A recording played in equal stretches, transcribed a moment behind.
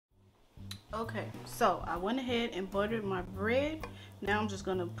Okay, so I went ahead and buttered my bread. Now I'm just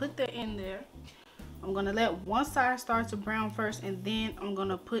gonna put that in there. I'm gonna let one side start to brown first, and then I'm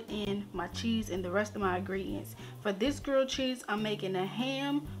gonna put in my cheese and the rest of my ingredients. For this grilled cheese, I'm making a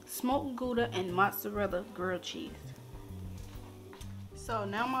ham, smoked Gouda, and mozzarella grilled cheese. So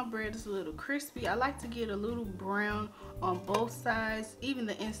now my bread is a little crispy. I like to get a little brown on both sides, even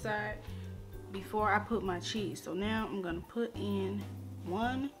the inside, before I put my cheese. So now I'm gonna put in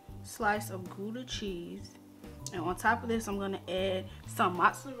one slice of Gouda cheese, and on top of this I'm gonna add some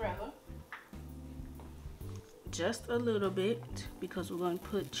mozzarella, just a little bit, because we're gonna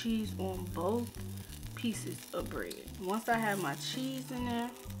put cheese on both pieces of bread. Once I have my cheese in there,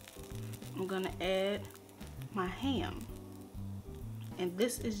 I'm gonna add my ham, and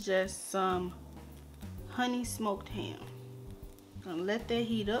this is just some honey smoked ham. I'm gonna let that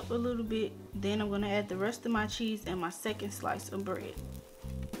heat up a little bit, then I'm gonna add the rest of my cheese and my second slice of bread.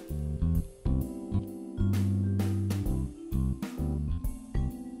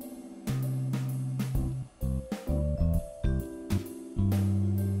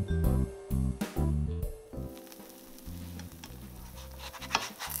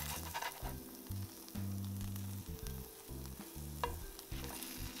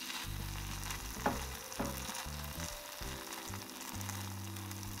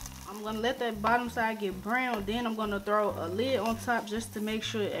 I'm gonna let that bottom side get brown, then I'm gonna throw a lid on top just to make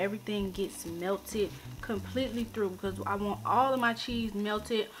sure everything gets melted completely through, because I want all of my cheese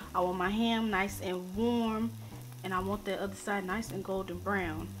melted. I want my ham nice and warm, and I want that other side nice and golden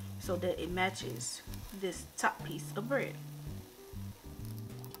brown so that it matches this top piece of bread.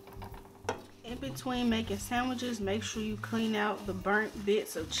 In between making sandwiches, make sure you clean out the burnt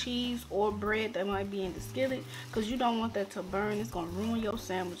bits of cheese or bread that might be in the skillet, because you don't want that to burn. It's gonna ruin your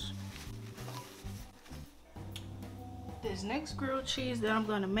sandwich. This next grilled cheese that I'm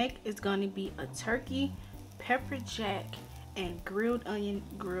gonna make is gonna be a turkey, pepper jack, and grilled onion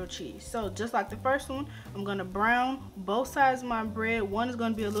grilled cheese. So just like the first one, I'm gonna brown both sides of my bread. One is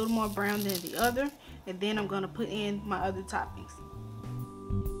gonna be a little more brown than the other, and then I'm gonna put in my other toppings.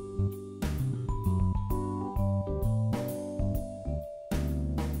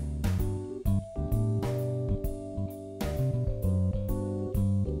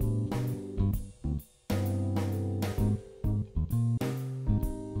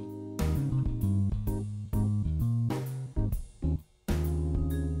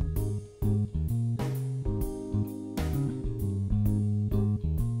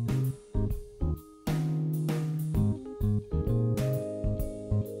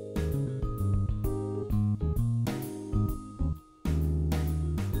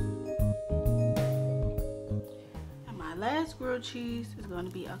 Last grilled cheese is going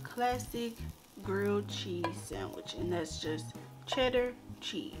to be a classic grilled cheese sandwich, and that's just cheddar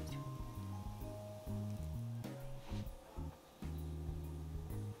cheese.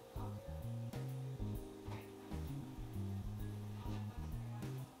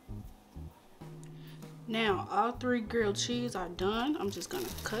 Now all three grilled cheese are done. I'm just going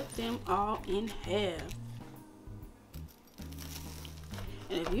to cut them all in half.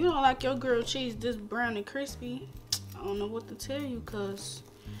 And if you don't like your grilled cheese this brown and crispy, I don't know what to tell you, because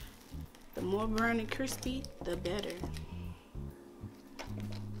the more brown and crispy, the better.